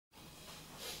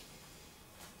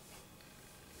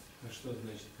Что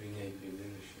значит принять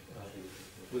прибежище?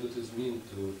 What does it mean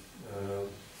to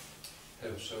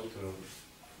have shelter,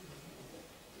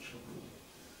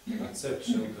 accept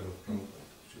shelter of Prabhupada?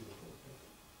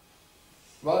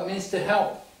 Well, it means to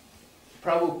help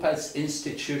Prabhupada's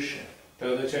institution.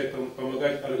 Это означает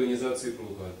помогать организации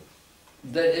Прабхупады.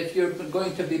 That if you're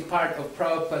going to be part of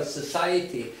Prabhupada's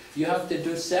society, you have to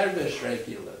do service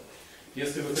regularly.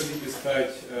 Если вы хотите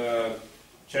стать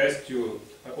частью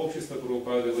общества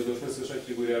Прабхупады, вы должны совершать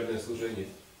регулярное служение.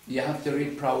 You have to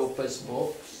read Prabhupada's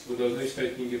books. Вы должны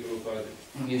читать книги Прабхупады.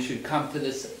 You should come to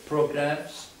the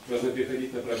programs. Вы должны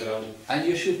приходить на программу. And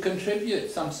you should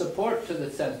contribute some support to the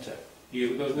center. И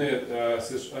вы должны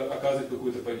оказывать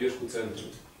какую-то поддержку центру.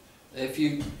 If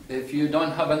you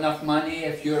don't have enough money,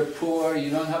 if you're poor, you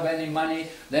don't have any money,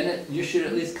 then you should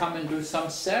at least come and do some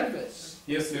service.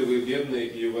 Если вы бедны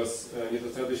и у вас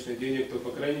недостаточно денег, то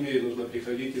по крайней мере нужно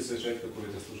приходить и совершать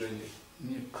какое-то служение.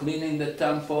 Cleaning the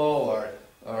temple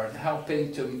or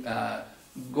helping to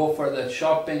go for the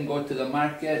shopping, go to the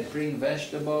market, bring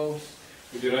vegetables.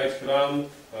 Убирать храм,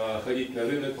 ходить на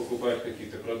рынок, покупать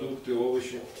какие-то продукты,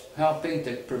 овощи. Helping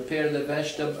to prepare the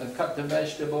cut the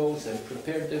vegetables and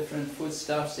prepare different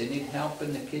foodstuffs. They need help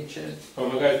in the kitchen.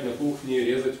 Помогать на кухне,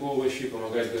 резать овощи,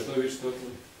 помогать готовить что-то.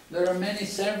 There are many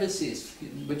services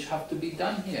which have to be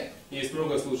done here. Есть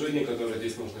много служений, которые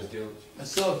здесь нужно сделать.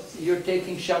 So you're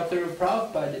taking shelter of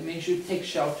Prabhupada. It means you take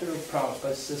shelter of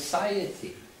Prabhupada's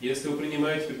society. Если вы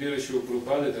принимаете прибежище у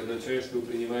Прабхупады, это означает, что вы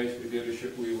принимаете прибежище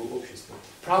у его общества.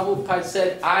 Prabhupada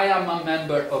said, I am a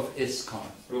member of ISKCON.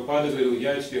 Прабхупада говорил,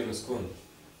 я член ИСККОН.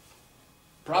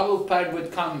 Prabhupada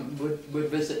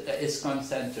would visit the ISKCON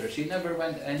centers. He never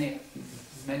went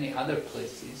many other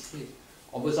places. He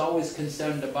was always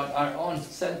concerned about our own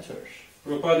centers.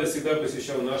 Прабхупада всегда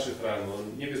посещал наши храмы.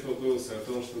 Он не беспокоился о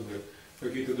том, чтобы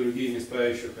какие-то другие места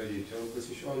еще ходить.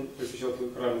 Он посещал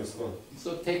храм ИСККОН.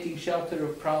 So taking shelter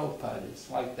of Prabhupada is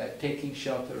like that, taking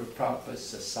shelter of Prabhupada's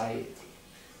society.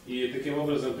 И таким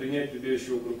образом принять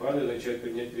прибежище у Прабхупады, начать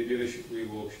принять прибежище у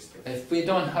его общества. If we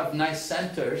don't have nice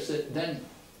centers, then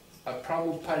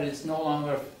Prabhupada is no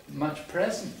longer much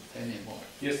present anymore.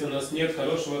 Если у нас нет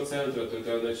хорошего центра, то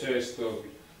это означает, что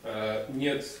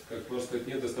нет, как можно сказать,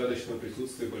 нет достаточного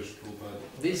присутствия больше Прабхупады.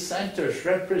 These centers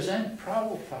represent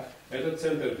Prabhupada. Этот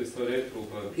центр представляет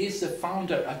Прабхупаду. He's the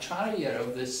founder, acharya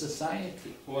of this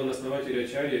society. Он основатель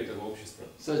ачарьи этого общества.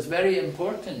 So it's very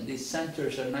important these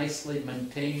centers are nicely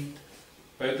maintained.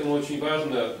 Поэтому очень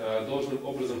важно должным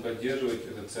образом поддерживать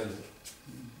этот центр.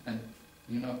 And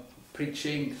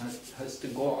preaching has to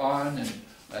go on and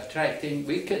attracting.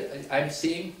 I'm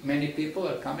seeing many people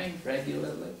are coming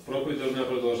regularly. Проповедь должна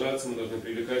продолжаться, мы должны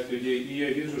привлекать людей. И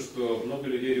я вижу, что много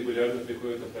людей регулярно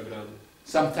приходят на программы.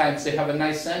 Sometimes they have a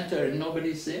nice center and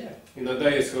nobody's there. Иногда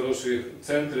есть хорошие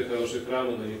центры, хорошие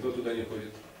храмы, но никто туда не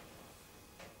ходит.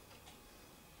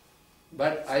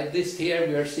 But this here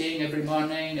we are seeing every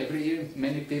morning, every evening,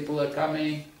 many people are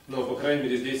coming. Но по крайней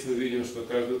мере здесь мы видим, что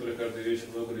каждое утро, каждый вечер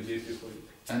много людей приходит.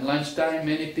 And lunchtime,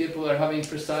 many people are having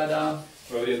prasadam.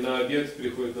 На обед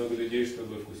приходит много людей,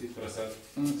 чтобы вкусить прасад.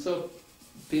 So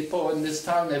people in this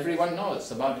town, everyone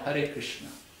knows about Hare Krishna.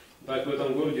 Так в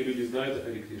этом городе люди знают о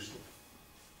Харе Кришне.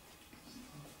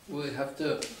 We have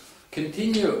to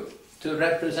continue to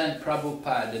represent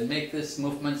Prabhupada and make this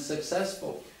movement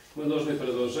successful. Мы должны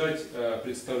продолжать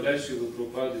представлять Шрилу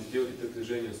Прабхупаду и сделать это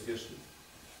движение успешным.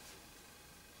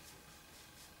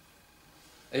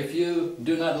 If you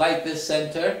do not like this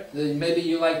center, then maybe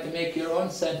you like to make your own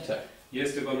center.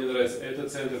 Если вам не нравится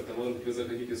этот центр, то, может быть, вы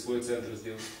захотите свой центр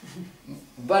сделать.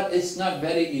 But it's not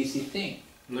very easy thing.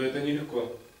 Но это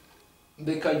нелегко.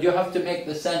 Because you have to make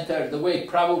the center the way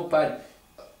Prabhupada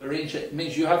arranged it.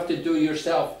 Means you have to do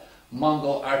yourself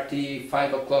Mangal Arti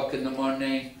 5 o'clock in the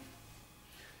morning.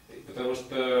 Потому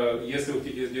что если вы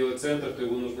хотите сделать центр, то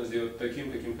его нужно сделать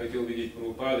таким, каким хотел видеть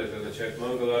Прабхупада. Это означает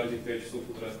Мангал Арти в 5 часов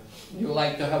утра. You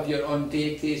like to have your own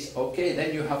deities, okay,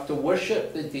 then you have to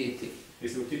worship the deity.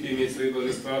 Если вы хотите иметь свои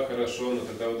божества, хорошо, но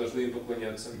тогда вы должны им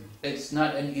поклоняться. It's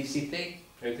not an easy thing.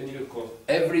 Это нелегко.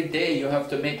 Every day you have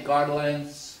to make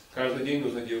garlands. Каждый день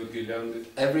нужно делать гирлянды.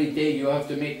 Every day you have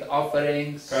to make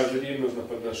offerings. Каждый день нужно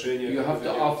подношения. You have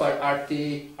to offer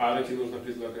arti. Арати нужно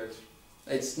предлагать.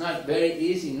 It's not very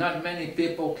easy. Not many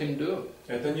people can do.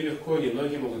 Это нелегко,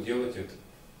 немногие могут делать это.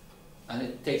 And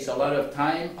it takes a lot of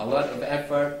time, a lot of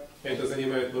effort. Это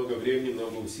занимает много времени,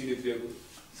 много усилий требует.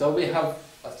 So we have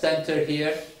a center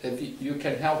here. If you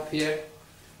can help here.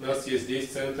 У нас есть здесь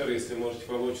центр, если можете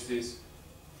помочь здесь.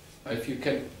 If you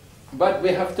can, but we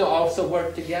have to also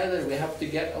work together. We have to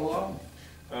get along.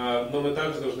 Но мы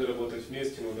также должны работать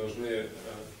вместе, мы должны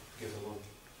get along.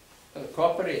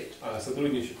 cooperate.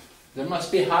 Сотрудничать. There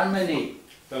must be harmony.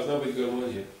 Должна быть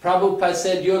гармония. Prabhupada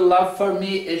said, your love for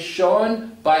me is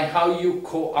shown by how you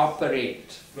cooperate.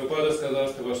 Прабхупада сказал,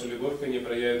 что ваша любовь ко мне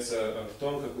проявится в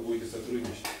том, как вы будете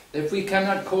сотрудничать. If we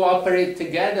cannot cooperate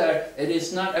together, it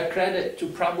is not a credit to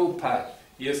Prabhupada.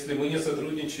 Если мы не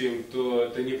сотрудничаем, то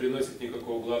это не приносит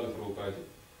никакого блага Прабхупаде.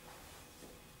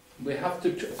 We have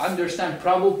to understand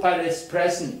Prabhupada is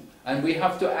present, and we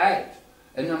have to act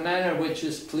in a manner which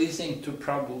is pleasing to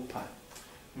Prabhupada.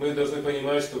 Мы должны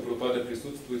понимать, что Прабхупада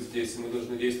присутствует здесь, и мы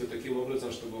должны действовать таким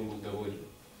образом, чтобы он был доволен.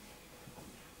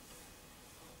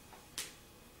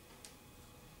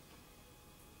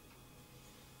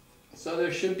 So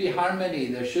there should be harmony,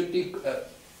 there should be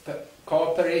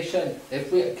cooperation.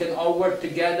 If we can all work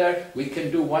together, we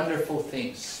can do wonderful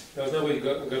things. Должна быть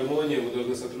гармония, мы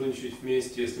должны сотрудничать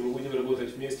вместе. Если мы будем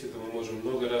работать вместе, то мы можем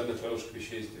много разных хороших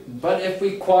вещей сделать. But if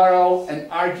we quarrel and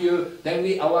argue, then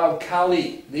we allow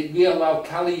Kali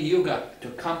Yuga to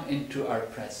come into our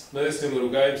presence. Но если мы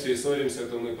ругаемся и ссоримся,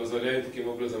 то мы позволяем таким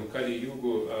образом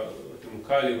Кали-югу, этому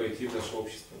Кали войти в наше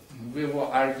общество. We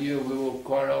will argue, we will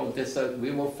quarrel,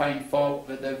 we will find fault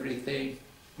with everything.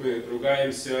 Мы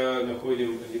ругаемся,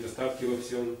 находим недостатки во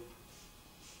всем.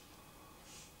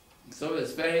 So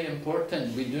it's very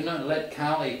important we do not let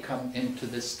Kali come into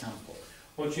this temple.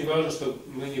 Очень важно, чтобы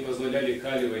мы не позволяли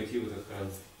Кали войти в этот храм.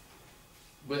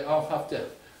 We all have to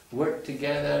work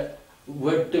together.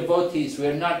 We're devotees,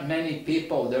 we're not many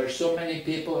people. There are so many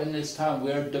people in this town.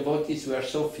 We're devotees, we are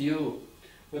so few.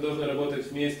 Мы должны работать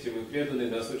вместе, мы преданы,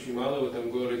 нас очень мало в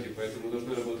этом городе, поэтому мы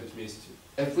должны работать вместе.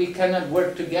 If we cannot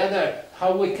work together,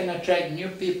 how we can attract new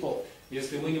people?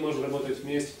 Если мы не можем работать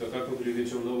вместе, то как мы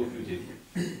привлечем новых людей?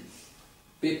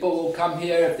 People will come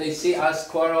here, if they see us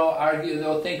quarrel, argue,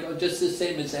 they'll think, oh, just the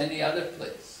same as any other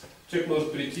place. Человек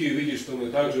может прийти и увидеть, что мы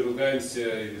также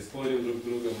ругаемся или спорим друг с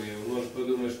другом, и он может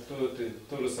подумать, что это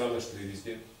то же самое, что и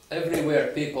везде.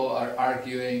 Everywhere people are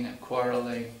arguing and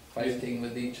quarreling, fighting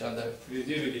with each other.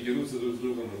 Везде люди дерутся друг с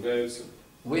другом, ругаются.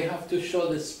 We have to show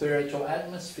the spiritual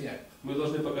atmosphere. Мы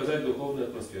должны показать духовную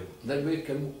атмосферу. That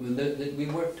we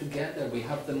work together. We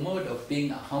have the mode of being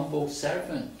a humble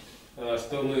servant.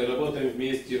 Что мы работаем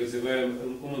вместе и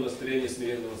развиваем умонастроение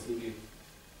смиренного слуги.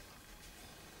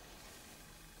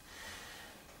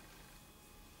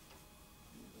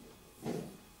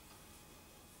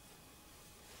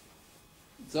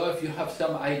 So if you have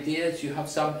some ideas,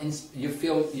 you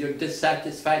feel your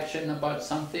dissatisfaction about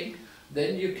something,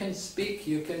 then you can speak.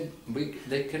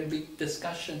 There can be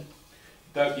discussion.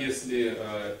 Так, если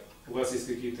у вас есть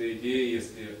какие-то идеи,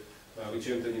 если вы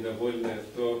чем-то недовольны,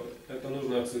 то это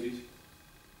нужно обсудить.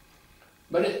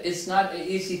 But it's not an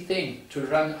easy thing to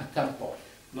run a temple.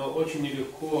 Но очень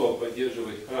нелегко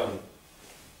поддерживать храм.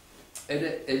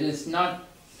 It is not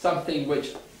something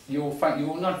which you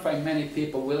will not find many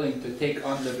people willing to take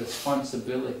on the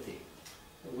responsibility.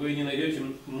 Вы не найдете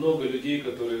много людей,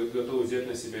 которые готовы взять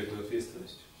на себя эту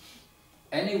ответственность.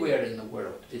 Anywhere in the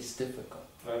world, it's difficult.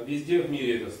 Везде в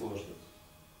мире это сложно.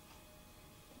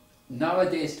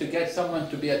 Nowadays, to get someone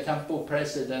to be a temple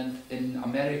president in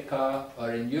America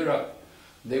or in Europe,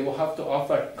 they will have to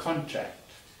offer contract.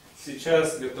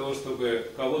 Сейчас для того, чтобы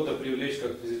кого-то привлечь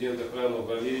как президента храма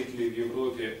в Америке или в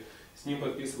Европе, с ним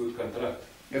подписывают контракт.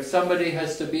 If somebody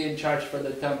has to be in charge for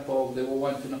the temple, they will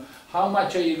want to know, how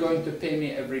much are you going to pay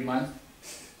me every month?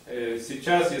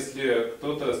 Сейчас, если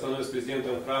кто-то становится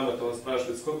президентом храма, то он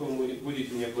спрашивает, сколько вы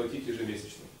будете мне платить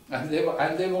ежемесячно. And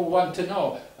they will want to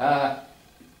know,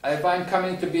 if I'm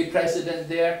coming to be president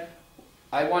there,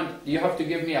 you have to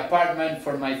give me apartment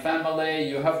for my family,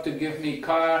 you have to give me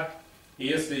car. И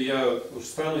если я уж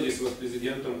стану здесь вот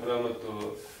президентом храма,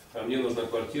 то мне нужна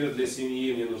квартира для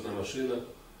семьи, мне нужна машина.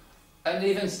 And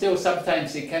even still,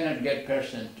 sometimes they cannot get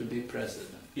person to be president.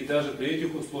 И даже при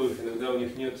этих условиях иногда у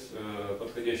них нет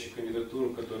подходящих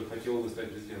кандидатур, которые хотел бы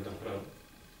стать президентом храма.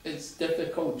 It's a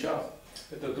difficult job.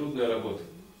 Это трудная работа.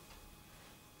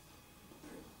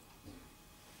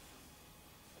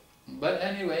 But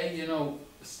anyway,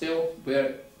 still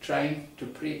we're trying to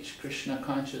preach Krishna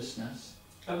consciousness.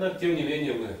 Однако, тем не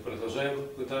менее, мы продолжаем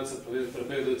пытаться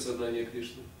проповедовать сознание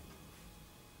Кришны.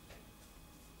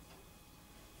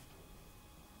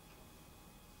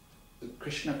 The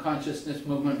Krishna consciousness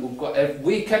movement will go. If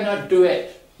we cannot do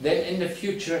it, then in the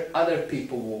future other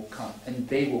people will come and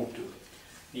they will do it.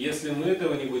 Если мы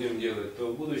этого не будем делать, то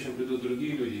в будущем придут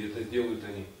другие люди, и это сделают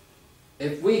они.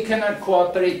 If we cannot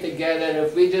cooperate together,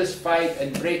 if we just fight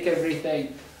and break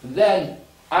everything, then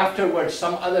afterwards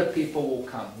some other people will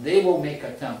come. They will make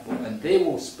a temple and they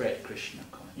will spread Krishna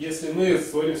consciousness. Если мы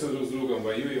ссоримся друг с другом,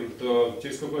 воюем, то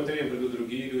через какое-то время придут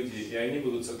другие люди, и они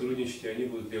будут сотрудничать, и они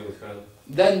будут делать храм.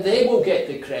 Then they will get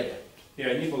the credit. И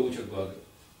они получат благо.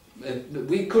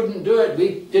 We couldn't do it,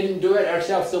 we didn't do it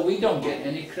ourselves, so we don't get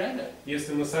any credit.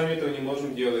 Если мы сами этого не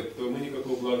можем делать, то мы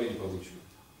никакого блага не получим.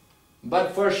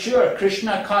 But for sure,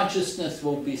 Krishna consciousness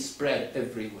will be spread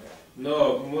everywhere.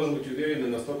 Но мы можем быть уверены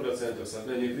на 100%,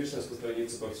 сознание Кришны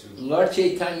распространится повсюду. Lord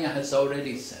Chaitanya has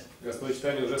already said. Господь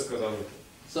Чайтанья уже сказал это.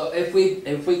 So if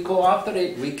we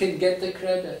cooperate, we can get the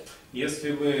credit.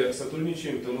 Если мы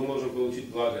сотрудничаем, то мы можем получить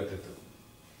благо от этого.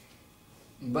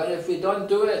 But if we don't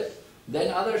do it,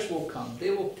 then others will come. They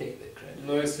will take the credit.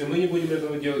 Но если мы не будем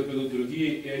этого делать, придут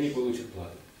другие, и они получат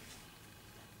благо.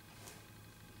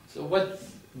 So what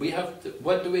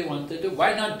do we want to do?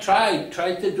 Why not try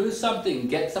to do something,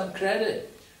 get some credit?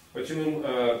 Почему,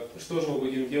 что же мы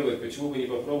будем делать? Почему бы не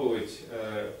попробовать,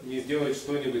 не сделать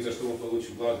что-нибудь, за что мы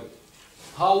получим благо?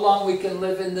 How long we can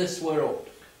live in this world?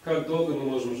 Как долго мы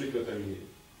можем жить в этом мире?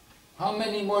 How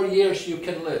many more years you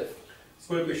can live?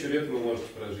 Сколько еще лет вы можете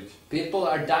прожить? People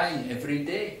are dying every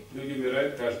day. Люди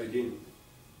умирают каждый день.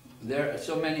 There are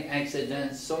so many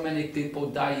accidents, so many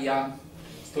people die young.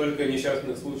 Столько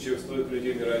несчастных случаев, столько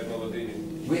людей умирают молодыми.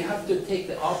 We have to take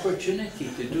the opportunity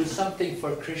to do something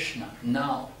for Krishna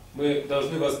now. Мы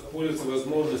должны воспользоваться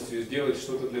возможностью сделать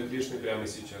что-то для Кришны прямо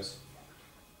сейчас.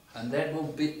 And that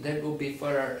will be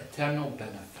for our eternal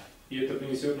benefit. И это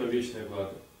принесет нам вечное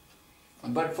благо.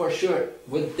 But for sure,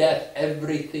 with death,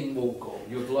 everything will go.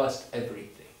 You've lost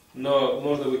everything. Но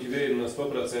можно быть уверенным на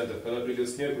 100%, когда придет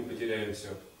смерть, мы потеряем все.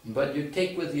 But you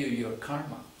take with you your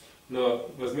karma. Но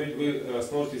вы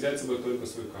сможете взять с собой только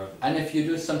свою карму. And if you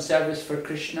do some service for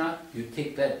Krishna, you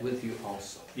take that with you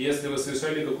also. И если вы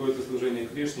совершали какое-то служение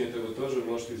Кришне, то вы тоже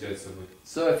можете взять с собой.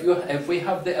 So if we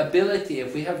have the ability,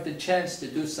 if we have the chance to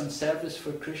do some service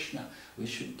for Krishna, we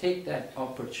should take that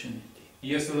opportunity.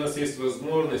 Если у нас есть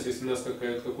возможность, если у нас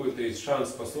какой-то есть шанс,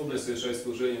 способность совершать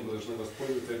служение, мы должны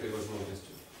воспользоваться этой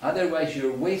возможностью. Otherwise,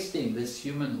 you're wasting this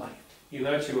human life.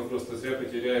 Иначе мы просто зря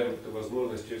потеряем эту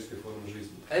возможность человеческой формы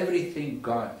жизни. Everything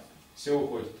gone. Все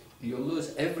уходит. You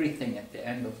lose everything at the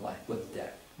end of life with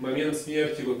death. В момент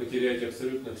смерти вы потеряете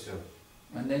абсолютно все.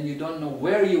 And then you don't know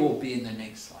where you will be in the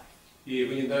next life. И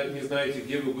вы не знаете,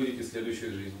 где вы будете в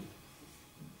следующей жизни.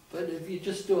 But if you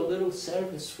just do a little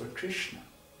service for Krishna.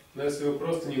 Но если вы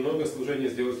просто немного служения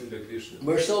сделаете для Кришны.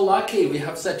 We're so lucky we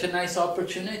have such a nice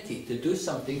opportunity to do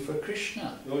something for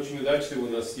Krishna. Мы очень удачливы, у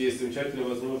нас есть замечательная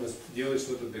возможность делать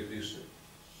что-то для Кришны.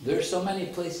 There are so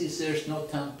many places there's no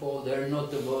temple, there are no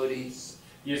devotees.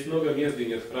 Есть много мест, где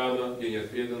нет храма, где нет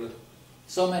преданных.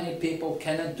 So many people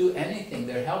cannot do anything,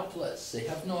 they're helpless, they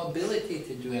have no ability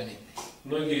to do anything.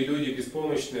 Многие люди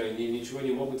беспомощны, они ничего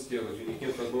не могут сделать, у них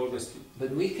нет возможности.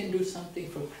 But we can do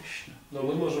something for Krishna. Но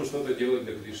мы можем что-то делать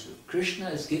для Кришны. Krishna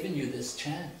has given you this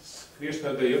chance.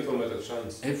 Кришна дает вам этот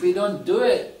шанс. If we don't do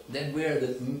it, then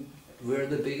we're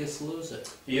the biggest loser.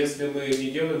 И если мы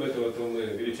не делаем этого, то мы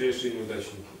величайшие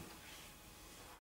неудачники.